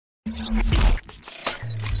Hi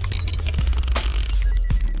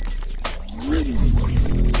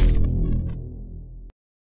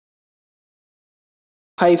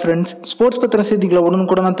friends, sports பத்திர செய்திகளை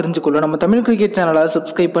உடனுக்குடன் தெரிஞ்சுக்கொள்ள நம்ம தமிழ் கிரிக்கெட் சேனலை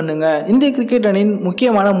சப்ஸ்கிரைப் பண்ணுங்க. இந்திய கிரிக்கெட் அணியின்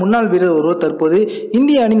முக்கியமான முன்னாள் வீரர் ஒருவர் தற்போது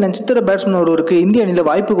இந்திய அணியின் நட்சத்திர பேட்ஸ்மேன் ஒருவருக்கு இந்திய அணியில்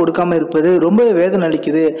வாய்ப்பு கொடுக்காம இருப்பது ரொம்பவே வேதனை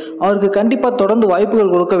அளிக்குது. அவருக்கு கண்டிப்பா தொடர்ந்து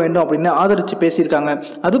வாய்ப்புகள் கொடுக்க வேண்டும் அப்படின்னு ஆதரிச்சு பேசியிருக்காங்க.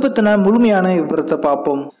 அது பத்தின முழுமையான விவரத்தை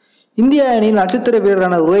பார்ப்போம். இந்திய அணியின் நட்சத்திர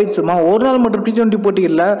வீரரான ரோஹித் சர்மா ஒரு நாள் மற்றும் T20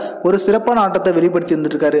 போட்டிகளில் ஒரு சிறப்பான ஆட்டத்தை வெளிப்படுத்தி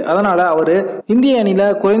இருந்திருக்காரு. அதனால அவர் இந்திய அணியில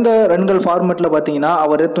குறைந்த ரன்கள் ஃபார்மேட்ல பாத்தீங்கன்னா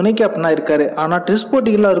அவர் துணை கேப்டனா இருக்காரு. ஆனா டெஸ்ட்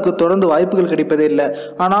போட்டிகளில் அவருக்கு தொடர்ந்து வாய்ப்புகள் கிடைப்பதே இல்லை.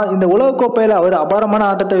 ஆனால் இந்த உலகக்கோப்பையில் அவர் அபாரமான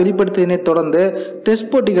ஆட்டத்தை வெளிப்படுத்தியதை தொடர்ந்து டெஸ்ட்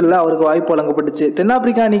போட்டிகளில் அவருக்கு வாய்ப்பு வழங்கப்பட்டுச்சு.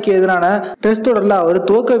 தென்னாப்பிரிக்கா அணிக்கு எதிரான டெஸ்ட் தொடரில் அவர்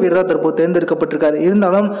துவக்க வீரராக தற்போது தேர்ந்தெடுக்கப்பட்டிருக்காரு.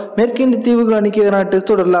 இருந்தாலும் மேற்கிந்திய தீவுகள் அணிக்கு எதிரான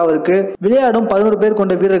டெஸ்ட் தொடரில் அவருக்கு விளையாடும் 11 பேர்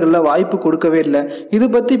கொண்ட வீரர்களில் வாய்ப்பு கொடுக்கவே இல்லை. இது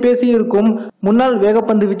பத்தி இருக்கும் முன்னாள்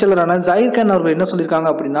வேகப்பந்து வீச்சாளரான ஜாகிர் கான் அவர்கள் என்ன சொல்லியிருக்காங்க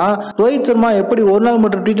அப்படின்னா, ரோஹித் சர்மா எப்படி ஒரு நாள்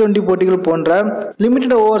மற்றும் T20 போட்டிகள் போன்ற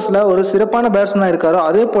லிமிடெட் ஓவர்ஸ்ல ஒரு சிறப்பான பேட்ஸ்மேனா இருக்காரோ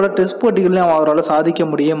அதே போல டெஸ்ட் போட்டிகளையும் அவரால் சாதிக்க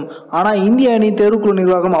முடியும். ஆனா இந்திய அணி தேர்வுக்குழு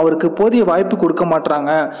நிர்வாகம் அவருக்கு போதிய வாய்ப்பு கொடுக்க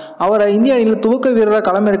மாட்டாங்க. அவரை இந்திய அணியில் துவக்க வீரராக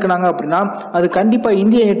களமிறக்கினாங்க அப்படின்னா அது கண்டிப்பா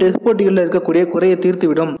இந்திய அணி டெஸ்ட் போட்டிகளில் இருக்கக்கூடிய குறையை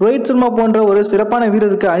தீர்த்துவிடும். ரோஹித் சர்மா போன்ற ஒரு சிறப்பான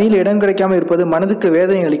வீரருக்கு அணியில் இடம் கிடைக்காம இருப்பது மனதுக்கு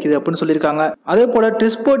வேதனை அளிக்குது அப்படின்னு சொல்லியிருக்காங்க. அதே போல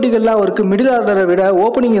டெஸ்ட் போட்டிகள்ல அவருக்கு மிடில் ஆர்டரை விட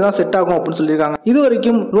ஓப்பனிங் தான் செட் ஆகும் அப்படின்னு சொல்லியிருக்காங்க.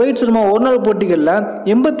 இதுவரைக்கும் ரோஹித் சர்மா ஒரு நாள் போட்டிகளில்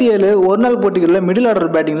 87 ஒரு நாள் போட்டிகளில் மிடில்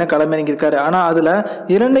ஆர்டர் பேட்டிங்ல களமிறங்கியிருக்காரு. ஆனா அதுல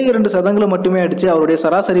 2 சதங்களை மட்டுமே அடிச்சு அவருடைய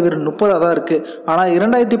சராசரி வீரர் 30 தான் இருக்கு. ஆனா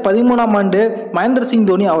 2013ஆம் ஆண்டு மகேந்திர சிங்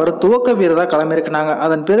தோனி அவரை துவக்க வீரராக களமிறக்கினாங்க.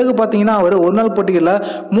 அதன் பிறகு பாத்தீங்கன்னா அவர் ஒரு நாள் போட்டிகளில்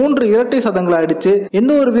 3 இரட்டை சதங்களை அடிச்சு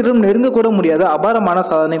எந்த ஒரு வீரரும் நெருங்க கூட முடியாத அபாரமான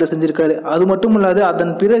சாதனைகளை செஞ்சிருக்காரு. அது மட்டும் இல்லாது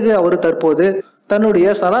அதன் பிறகு அவர் தற்போது தன்னுடைய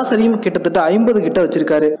சராசரியும் கிட்டத்தட்ட 50 கிட்ட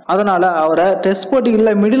வச்சிருக்காரு. அதனால அவரை டெஸ்ட்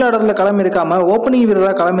போட்டிகளில் மிடில் ஆர்டர்ல களமிருக்காம ஓப்பனிங்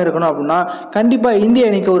வீரராக களமிருக்கணும் அப்படின்னா கண்டிப்பா இந்திய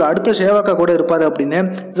அணிக்கு ஒரு அடுத்த சேவாக்கா கூட இருப்பாரு அப்படின்னு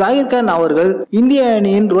ஜாகிர் கான் அவர்கள் இந்திய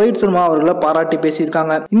அணியின் ரோஹித் சர்மா அவர்களை பாராட்டி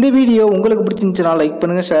பேசியிருக்காங்க. இந்த வீடியோ உங்களுக்கு பிடிச்சிருந்துச்சுன்னா லைக்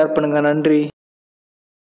பண்ணுங்க, ஷேர் பண்ணுங்க. நன்றி.